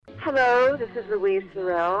Hello, this is Louise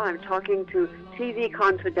Sorrell. I'm talking to TV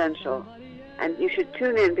Confidential, and you should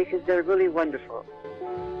tune in because they're really wonderful.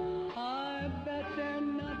 I bet they're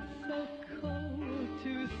not so cold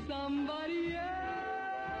to somebody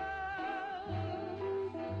else.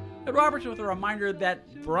 And Roberts with a reminder that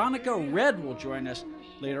Veronica Red will join us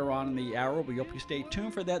later on in the hour. We hope you stay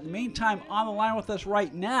tuned for that. In the meantime, on the line with us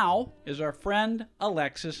right now is our friend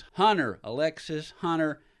Alexis Hunter. Alexis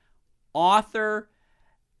Hunter, author,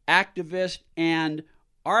 activist, and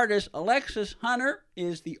artist. Alexis Hunter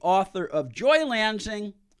is the author of Joy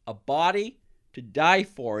Lansing, A Body to Die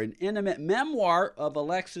For, an intimate memoir of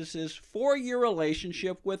Alexis's 4-year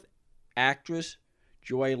relationship with actress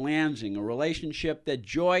Joy Lansing, a relationship that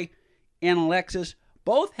Joy and Alexis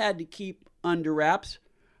both had to keep under wraps,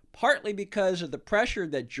 partly because of the pressure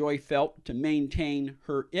that Joy felt to maintain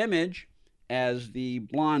her image as the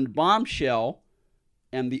blonde bombshell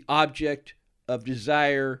and the object of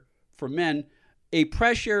desire for men, a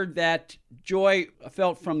pressure that Joy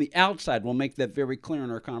felt from the outside. We'll make that very clear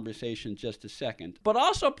in our conversation in just a second. But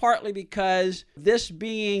also partly because this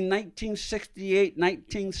being 1968,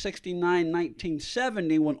 1969,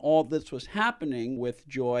 1970, when all this was happening with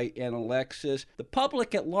Joy and Alexis, the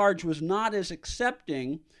public at large was not as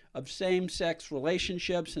accepting of same-sex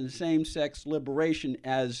relationships and same-sex liberation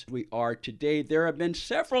as we are today. There have been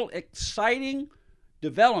several exciting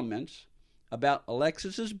developments about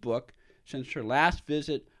Alexis's book since her last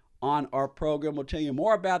visit on our program. We'll tell you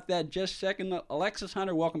more about that in just a second. Alexis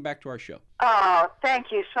Hunter, welcome back to our show. Oh,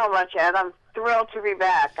 thank you so much, Ed. I'm thrilled to be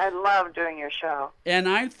back. I love doing your show. And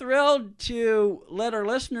I'm thrilled to let our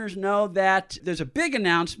listeners know that there's a big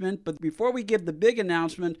announcement, but before we give the big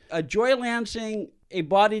announcement, Joy Lansing, A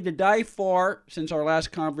Body to Die For, since our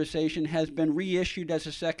last conversation, has been reissued as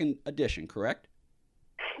a second edition, correct?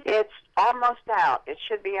 It's almost out. It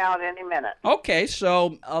should be out any minute. Okay,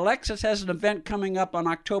 so Alexis has an event coming up on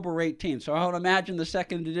October 18th, so I would imagine the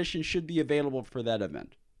second edition should be available for that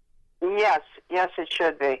event. Yes, it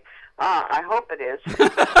should be. I hope it is.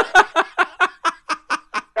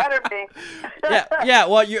 Better be. yeah.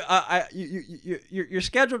 Well, you're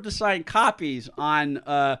scheduled to sign copies on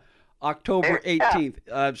October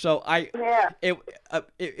 18th. So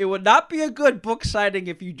it would not be a good book signing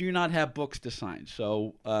if you do not have books to sign.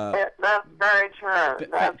 So that's very true.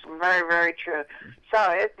 That's very, very true. So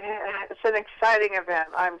it's an exciting event.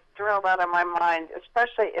 I'm thrilled out of my mind.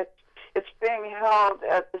 Especially it's being held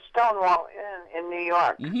at the Stonewall Inn in New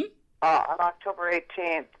York on October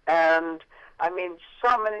 18th, and I mean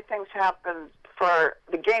so many things happened for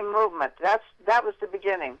the gay movement. That was the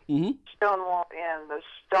beginning. Stonewall Inn, the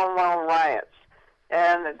Stonewall riots.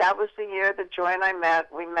 And that was the year that Joy and I met.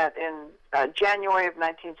 We met in January of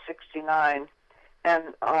 1969. And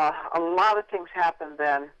a lot of things happened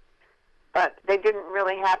then. But they didn't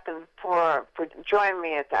really happen for Joy and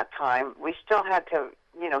me at that time. We still had to,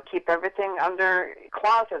 keep everything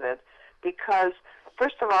closeted because,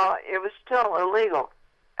 first of all, it was still illegal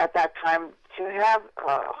at that time to have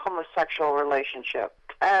a homosexual relationship,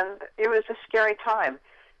 and it was a scary time,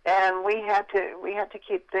 and we had to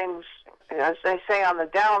keep things, as they say, on the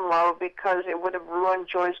down low because it would have ruined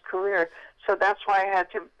Joy's career. So that's why I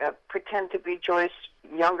had to pretend to be Joy's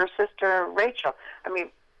younger sister, Rachel. I mean,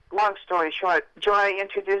 long story short, Joy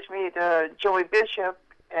introduced me to Joey Bishop,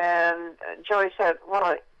 and Joey said,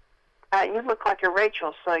 "Well, you look like a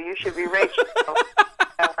Rachel, so you should be Rachel."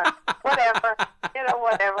 Whatever.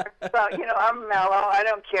 So, I'm mellow. I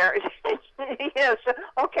don't care. Yes.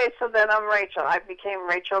 Okay, so then I'm Rachel. I became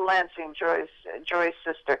Rachel Lansing, Joy's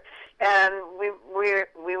sister. And we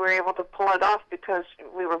were able to pull it off because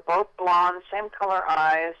we were both blonde, same color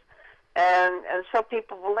eyes, and so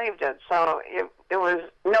people believed it. So it was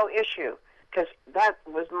no issue because that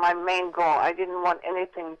was my main goal. I didn't want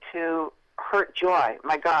anything to hurt Joy,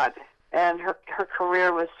 my God. And her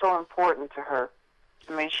career was so important to her.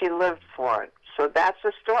 I mean, she lived for it. So that's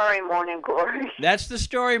the story, Morning Glory. That's the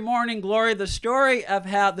story, Morning Glory. The story of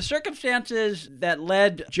how the circumstances that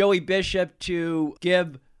led Joey Bishop to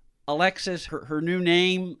give Alexis her new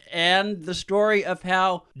name, and the story of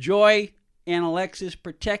how Joy and Alexis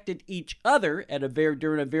protected each other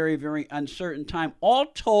during a very, very uncertain time, all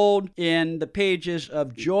told in the pages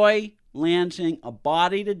of Joy Lansing, A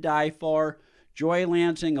Body to Die For. Joy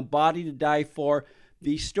Lansing, A Body to Die For.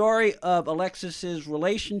 The story of Alexis's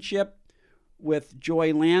relationship with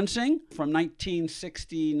Joy Lansing from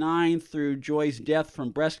 1969 through Joy's death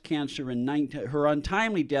from breast cancer her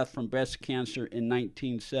untimely death from breast cancer in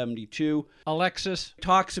 1972. Alexis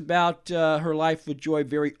talks about her life with Joy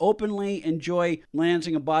very openly, and Joy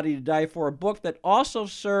Lansing, A Body to Die For, a book that also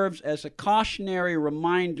serves as a cautionary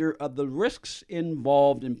reminder of the risks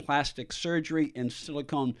involved in plastic surgery and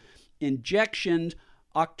silicone injections.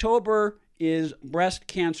 October is Breast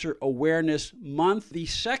Cancer Awareness Month. The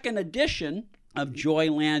second edition of Joy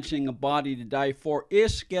Lansing, A Body to Die For,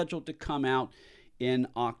 is scheduled to come out in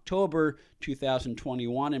October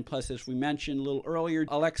 2021. And plus, as we mentioned a little earlier,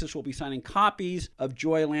 Alexis will be signing copies of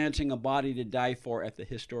Joy Lansing, A Body to Die For at the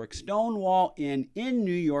historic Stonewall Inn in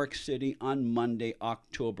New York City on Monday,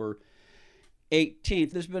 October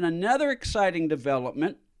 18th. There's been another exciting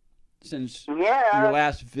development since your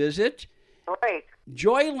last visit. Right.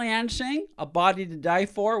 Joy Lansing, A Body to Die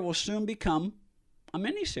For, will soon become a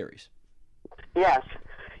miniseries. Yes.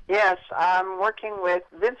 I'm working with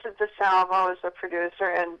Vincent DeSalvo as a producer,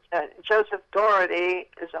 and Joseph Doherty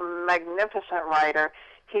is a magnificent writer.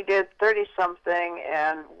 He did 30-something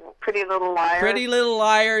and Pretty Little Liars. Pretty Little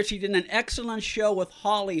Liars. He did an excellent show with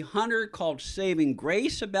Holly Hunter called Saving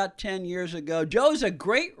Grace about 10 years ago. Joe's a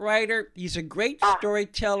great writer. He's a great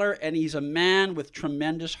storyteller, and he's a man with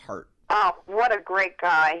tremendous heart. Oh, what a great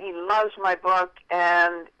guy. He loves my book,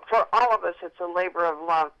 and for all of us, it's a labor of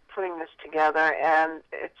love putting this together, and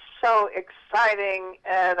it's so exciting,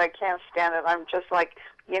 and I can't stand it. I'm just like,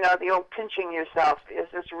 the old pinching yourself. Is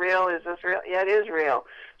this real? Is this real? Yeah, it is real.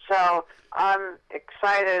 So I'm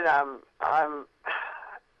excited. I'm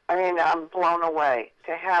blown away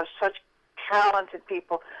to have such talented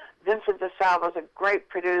people. Vincent DeSalvo is a great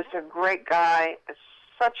producer, great guy,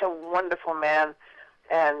 such a wonderful man.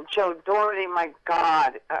 And Joe Doherty, my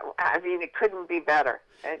God, it couldn't be better.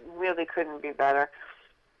 It really couldn't be better.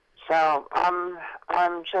 So I'm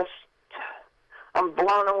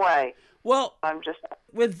blown away. Well,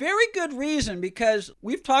 with very good reason, because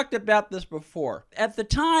we've talked about this before. At the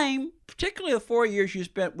time, particularly the 4 years you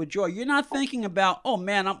spent with Joy, you're not thinking about, oh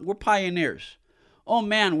man, we're pioneers. Oh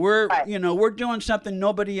man, we're doing something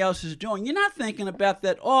nobody else is doing. You're not thinking about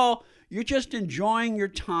that. Oh, you're just enjoying your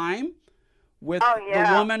time with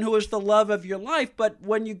the woman who is the love of your life. But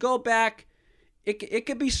when you go back, it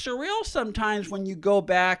could be surreal sometimes when you go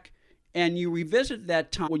back and you revisit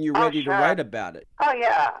that time when you're ready to write about it. Oh,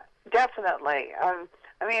 yeah, definitely.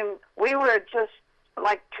 We were just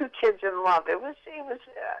like two kids in love. It was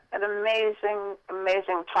an amazing,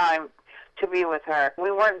 amazing time to be with her.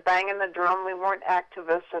 We weren't banging the drum. We weren't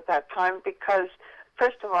activists at that time because,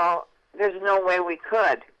 first of all, there's no way we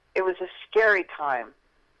could. It was a scary time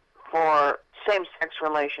for same-sex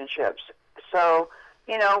relationships. So,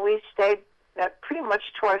 we stayed pretty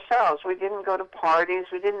much to ourselves. We didn't go to parties.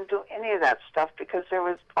 We didn't do any of that stuff because there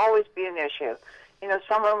would always be an issue.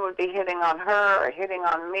 Someone would be hitting on her or hitting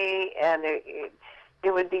on me, and it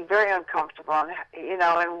would be very uncomfortable.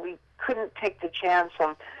 And we couldn't take the chance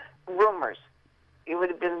of rumors. It would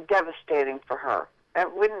have been devastating for her.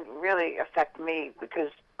 It wouldn't really affect me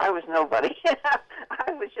because I was nobody.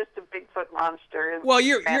 I was just a Bigfoot monster. Well,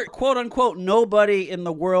 you're quote-unquote nobody in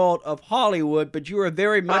the world of Hollywood, but you were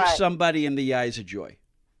very much somebody in the eyes of Joy.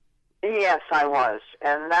 Yes, I was,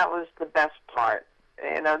 and that was the best part.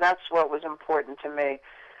 That's what was important to me.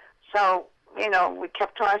 So, we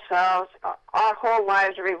kept to ourselves. Our whole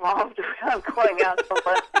lives revolved around going out to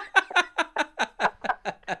lunch.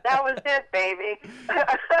 That was it, baby.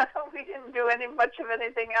 We didn't do much of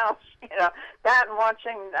anything else. That and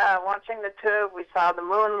watching the tube. We saw the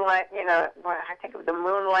moon. I think of the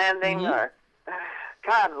moon landing. Mm-hmm. Or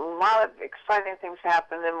God, a lot of exciting things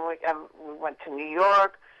happened. And we went to New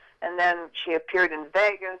York, and then she appeared in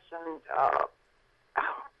Vegas, and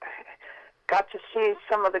got to see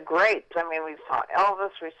some of the greats. We saw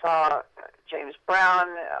Elvis. We saw James Brown.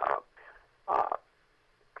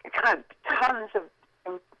 Tons of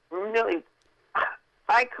really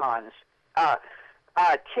icons.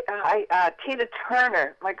 Tina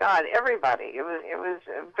Turner, my God, everybody. It was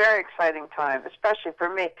a very exciting time, especially for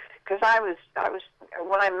me, because I was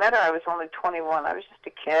when I met her, I was only 21. I was just a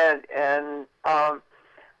kid, and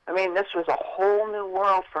this was a whole new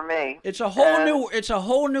world for me. It's a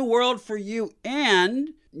whole new world for you, and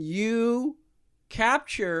you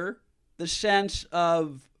capture the sense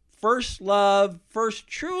of first love, first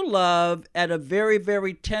true love at a very,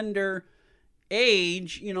 very tender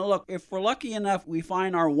age. Look, if we're lucky enough, we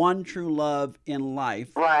find our one true love in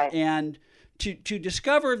life. Right. And to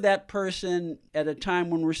discover that person at a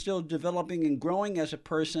time when we're still developing and growing as a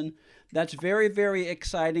person, that's very, very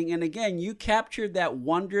exciting. And again, you captured that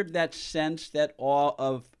wonder, that sense, that awe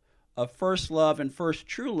of first love and first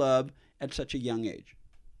true love at such a young age.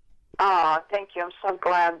 Oh, thank you. I'm so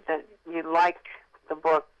glad that you like the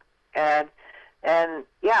book. And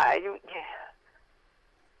yeah,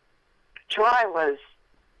 Joy was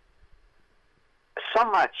so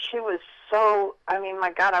much. She was so, I mean,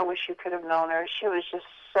 my God, I wish you could have known her. She was just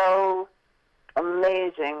so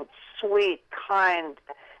amazing, sweet, kind.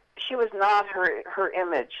 She was not her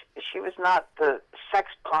image. She was not the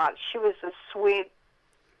sex pot. She was a sweet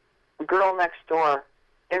girl next door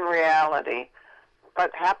in reality,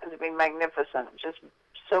 but happened to be magnificent, just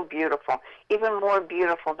so beautiful, even more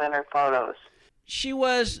beautiful than her photos. She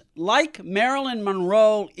was like Marilyn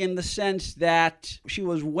Monroe in the sense that she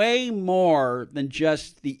was way more than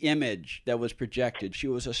just the image that was projected. She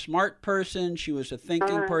was a smart person. She was a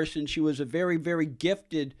thinking person. She was a very, very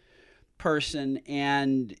gifted person,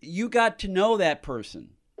 and you got to know that person.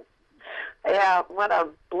 Yeah, what a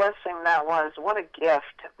blessing that was. What a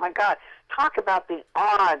gift. My God, talk about the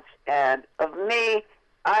odds, Ed, of me.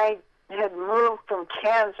 I had moved from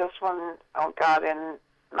Kansas when, in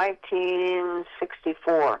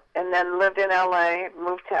 1964, and then lived in L.A.,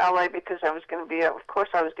 moved to L.A. because I was going to be, of course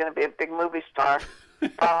I was going to be a big movie star,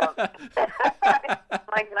 like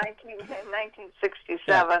 1967,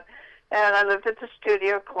 yeah. And I lived at the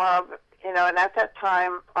Studio Club, and at that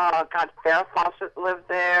time, Farrah Fawcett lived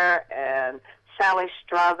there, and Sally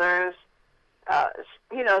Struthers,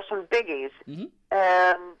 some biggies, and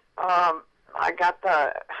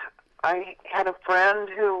I had a friend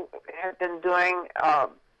who had been doing a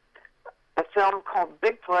film called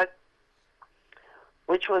Bigfoot,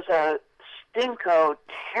 which was a stinko,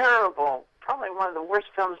 terrible, probably one of the worst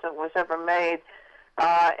films that was ever made.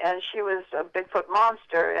 And she was a Bigfoot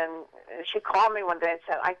monster. And she called me one day and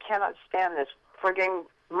said, "I cannot stand this frigging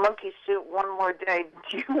monkey suit one more day.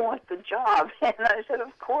 Do you want the job?" And I said,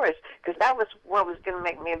 "Of course," because that was what was going to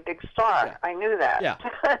make me a big star. Yeah. I knew that. Yeah.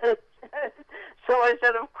 So I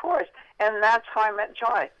said, "Of course." And that's how I met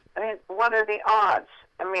Joy. I mean, what are the odds?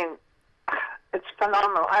 I mean, it's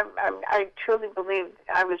phenomenal. I truly believe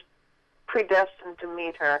I was predestined to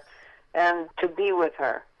meet her and to be with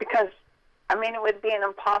her because, I mean, it would be an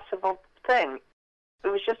impossible thing. It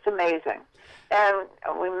was just amazing. And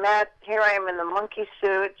we met. Here I am in the monkey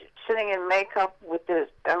suit, sitting in makeup with this.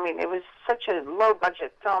 I mean, it was such a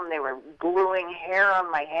low-budget film. They were gluing hair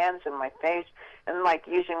on my hands and my face and,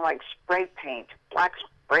 using, spray paint, black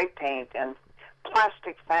spray paint and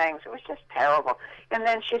plastic fangs. It was just terrible. And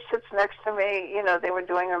then she sits next to me. They were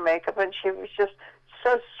doing her makeup, and she was just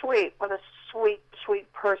so sweet. What a sweet,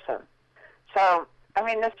 sweet person. So, I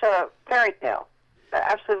mean, it's a fairy tale. An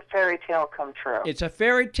absolute fairy tale come true. It's a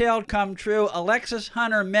fairy tale come true. Alexis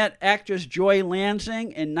Hunter met actress Joy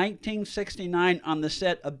Lansing in 1969 on the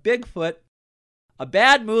set of Bigfoot, a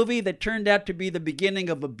bad movie that turned out to be the beginning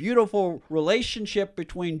of a beautiful relationship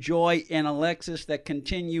between Joy and Alexis that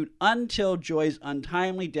continued until Joy's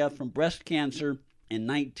untimely death from breast cancer in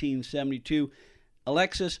 1972.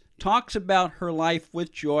 Alexis talks about her life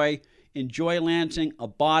with Joy in Joy Lansing, A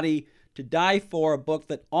Body to Die For, a book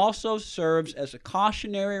that also serves as a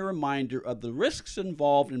cautionary reminder of the risks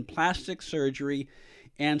involved in plastic surgery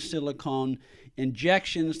and silicone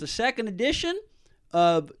injections. The second edition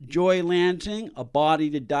of Joy Lansing, A Body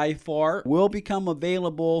to Die For, will become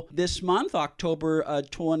available this month, October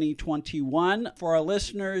 2021. For our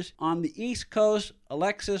listeners on the East Coast,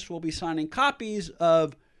 Alexis will be signing copies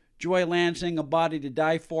of Joy Lansing, A Body to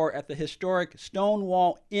Die For at the historic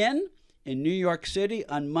Stonewall Inn in New York City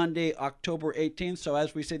on Monday, October 18th. So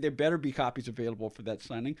as we say, there better be copies available for that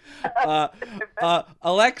signing.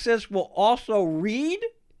 Alexis will also read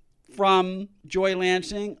from Joy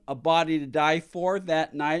Lansing, A Body to Die For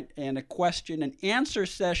that night, and a question and answer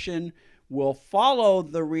session will follow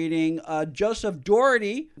the reading. Joseph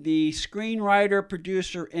Doherty, the screenwriter,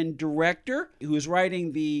 producer, and director, who is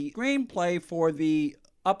writing the screenplay for the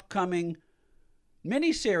upcoming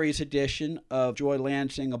miniseries edition of Joy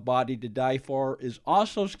Lansing, A Body to Die For, is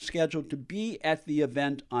also scheduled to be at the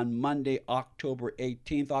event on Monday, October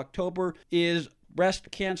 18th. October is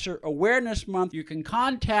Breast Cancer Awareness Month. You can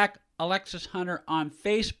contact Alexis Hunter on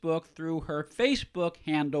Facebook through her Facebook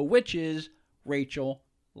handle, which is Rachel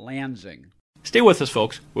Lansing. Stay with us,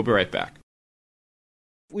 folks. We'll be right back.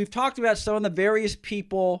 We've talked about some of the various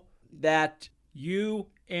people that you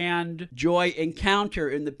and Joy encounter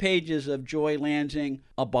in the pages of Joy Lansing,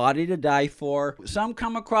 A Body to Die For. Some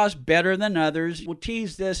come across better than others. We'll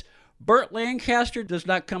tease this. Burt Lancaster does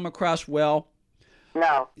not come across well.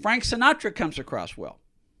 No. Frank Sinatra comes across well.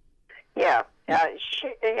 Yeah.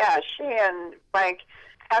 She and Frank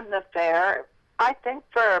had an affair, I think,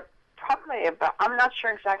 for probably about, I'm not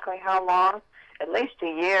sure exactly how long. at least a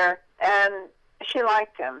year, and she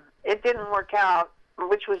liked him. It didn't work out,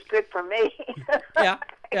 which was good for me. Yeah.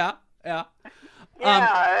 Yeah,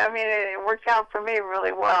 I mean, it worked out for me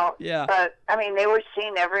really well. Yeah. But, I mean, they were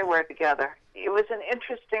seen everywhere together. It was an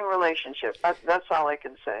interesting relationship. That's all I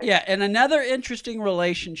can say. Yeah, and another interesting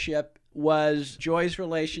relationship was Joy's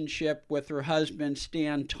relationship with her husband,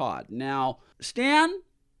 Stan Todd. Now, Stan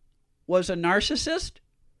was a narcissist,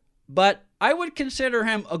 but I would consider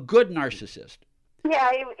him a good narcissist.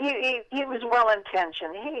 Yeah, he was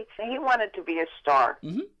well-intentioned. He wanted to be a star.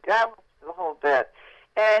 Mm-hmm. That was the whole bit.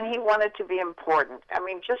 And he wanted to be important. I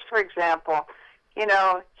mean, just for example, you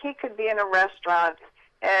know, he could be in a restaurant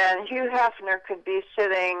and Hugh Hefner could be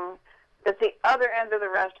sitting at the other end of the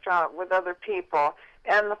restaurant with other people.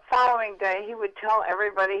 And the following day, he would tell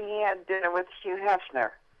everybody he had dinner with Hugh Hefner.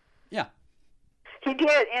 Yeah. He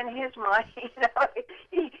did, in his mind. You know,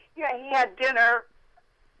 he had dinner,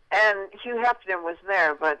 and Hugh Hefner was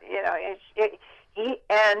there. But you know, he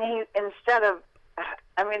instead of,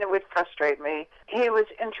 I mean, it would frustrate me. He was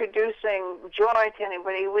introducing Joy to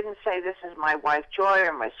anybody. He wouldn't say, "This is my wife Joy,"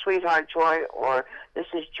 or "My sweetheart Joy," or "This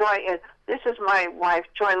is Joy." This is my wife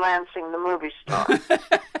Joy Lansing, the movie star.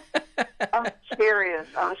 I'm serious,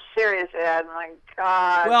 Ed. My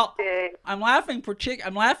God. Well, I'm laughing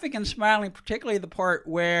and smiling, particularly the part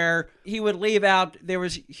where he would leave out, there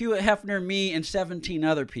was Hugh Hefner, me, and 17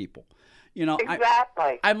 other people. You know,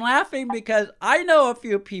 exactly. I'm laughing because I know a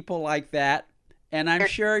few people like that, and I'm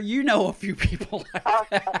sure you know a few people like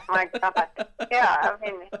that. Oh my God. Yeah, I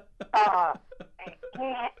mean,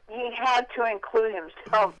 he had to include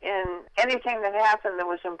himself in anything that happened that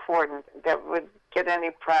was important, that would get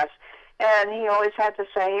any press. And he always had to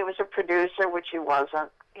say he was a producer, which he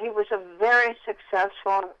wasn't. He was a very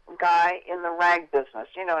successful guy in the rag business,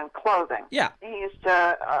 you know, in clothing. Yeah. He used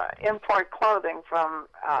to import clothing from,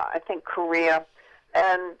 I think, Korea,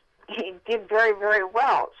 and he did very, very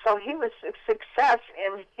well. So he was a success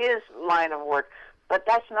in his line of work, but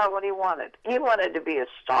that's not what he wanted. He wanted to be a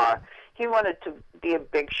star. He wanted to be a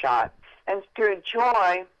big shot. And through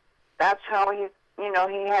Joy, that's how he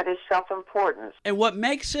had his self-importance. And what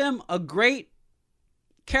makes him a great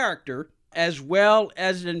character, as well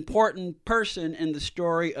as an important person in the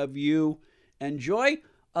story of you and Joy,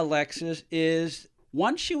 Alexis, is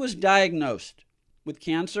once she was diagnosed with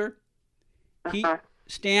cancer,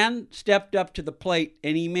 Stan stepped up to the plate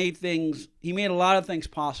and he made a lot of things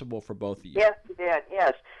possible for both of you. Yes, he did,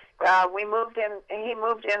 yes. We moved in, he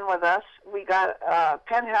moved in with us. We got a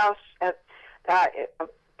penthouse at a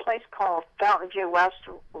place called Fountain View West,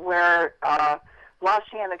 where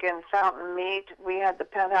Lansing and Fountain meet. We had the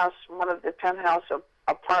penthouse, one of the penthouse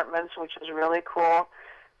apartments, which was really cool.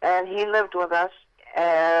 And he lived with us,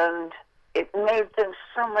 and it made things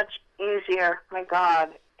so much easier. My God,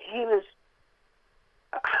 he was,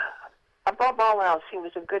 above all else, he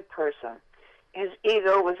was a good person. His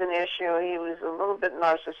ego was an issue. He was a little bit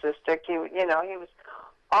narcissistic. He was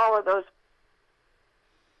all of those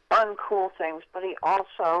uncool things, but he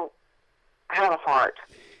also had a heart.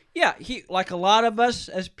 Yeah, he, like a lot of us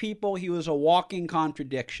as people, he was a walking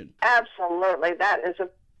contradiction. Absolutely. That is a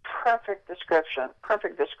perfect description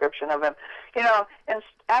of him. You know, and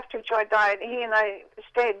after Joy died, he and I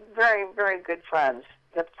stayed very, very good friends.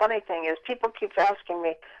 The funny thing is, people keep asking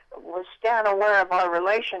me, was Stan aware of our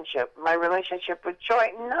relationship, my relationship with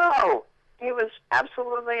Joy? No, he was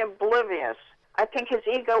absolutely oblivious. I think his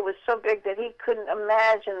ego was so big that he couldn't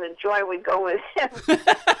imagine that Joy would go with him.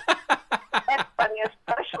 Anybody,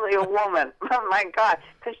 especially a woman. Oh, my God.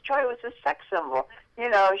 Because Joy was a sex symbol. You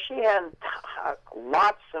know, she had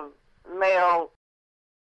lots of male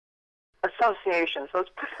associations. Let's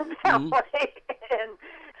put it that way. And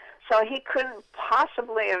so he couldn't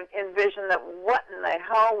possibly envision that what in the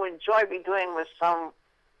hell would Joy be doing with some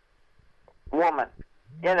woman.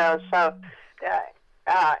 You know, so,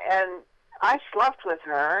 and I slept with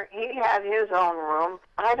her. He had his own room.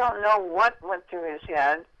 I don't know what went through his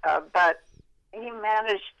head, but he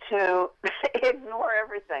managed to ignore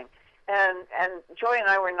everything. And Joy and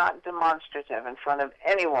I were not demonstrative in front of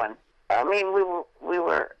anyone. I mean, we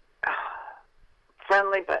were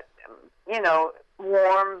friendly, but you know,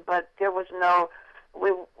 warm. But there was no.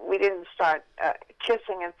 We didn't start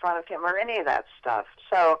kissing in front of him or any of that stuff.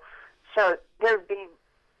 So there'd be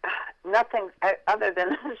nothing other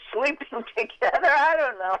than sleeping together. I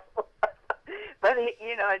don't know. But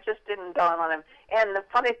it just didn't dawn on him. And the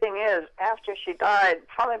funny thing is, after she died,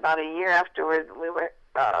 probably about a year afterward, we were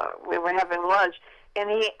having lunch, and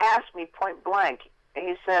he asked me point blank.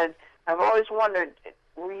 He said, "I've always wondered,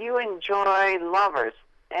 were you and Joy lovers?"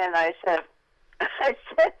 And I said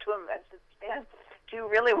to him, I said, "Stan, do you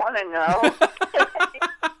really want to know?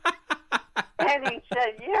 And he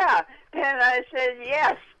said, yeah. And I said,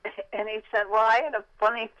 yes. And he said, well, I had a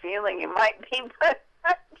funny feeling you might be, but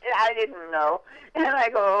I didn't know. And I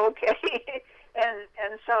go, okay.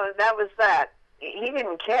 And so that was that. He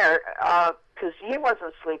didn't care because he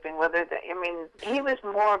wasn't sleeping with her. I mean, he was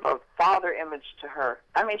more of a father image to her.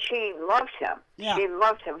 I mean, she loved him. Yeah. She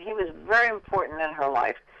loved him. He was very important in her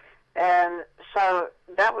life. And so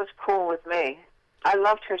that was cool with me. I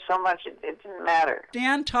loved her so much, it didn't matter.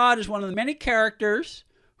 Dan Todd is one of the many characters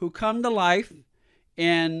who come to life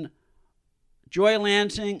in Joy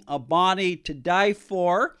Lansing, A Body to Die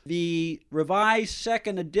For. The revised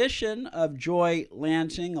second edition of Joy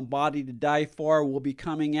Lansing, A Body to Die For will be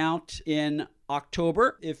coming out in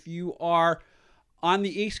October. If you are on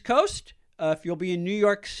the East Coast, if you'll be in New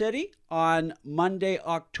York City on Monday,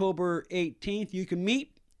 October 18th, you can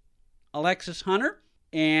meet Alexis Hunter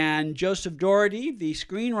and Joseph Doherty, the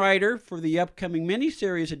screenwriter for the upcoming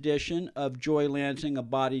miniseries edition of Joy Lansing, A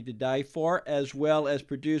Body to Die For, as well as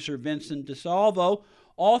producer Vincent DeSalvo.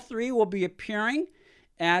 All three will be appearing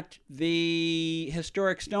at the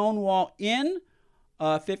historic Stonewall Inn,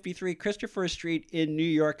 53 Christopher Street in New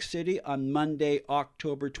York City on Monday,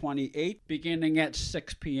 October 28th, beginning at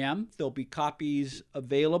 6 p.m. There'll be copies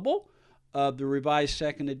available of the revised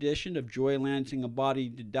second edition of Joy Lansing, A Body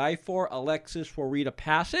to Die For. Alexis will read a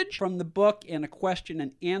passage from the book, and a question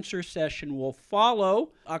and answer session will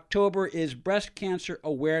follow. October is Breast Cancer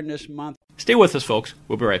Awareness Month. Stay with us, folks.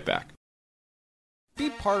 We'll be right back.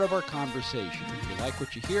 Be part of our conversation. If you like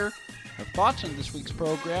what you hear, have thoughts on this week's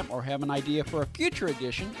program, or have an idea for a future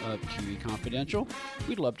edition of TV Confidential,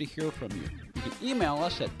 we'd love to hear from you. You can email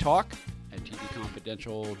us at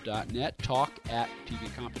talk@tvconfidential.net,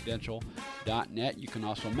 talk@tvconfidential.net. You can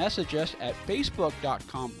also message us at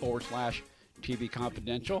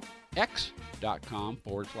facebook.com/tvconfidential,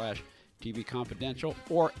 x.com/tvconfidential,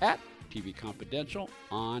 or at TV Confidential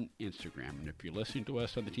on Instagram. And if you're listening to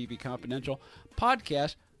us on the TV Confidential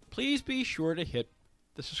podcast, please be sure to hit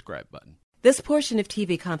the subscribe button. This portion of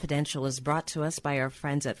TV Confidential is brought to us by our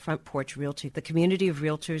friends at Front Porch Realty, the community of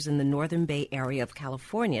realtors in the Northern Bay area of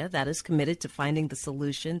California that is committed to finding the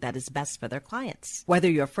solution that is best for their clients. Whether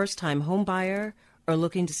you're a first-time home buyer or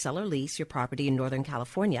looking to sell or lease your property in Northern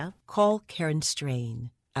California, call Karen Strain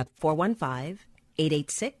at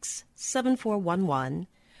 415-886-7411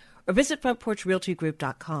 or visit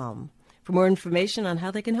frontporchrealtygroup.com for more information on how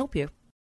they can help you.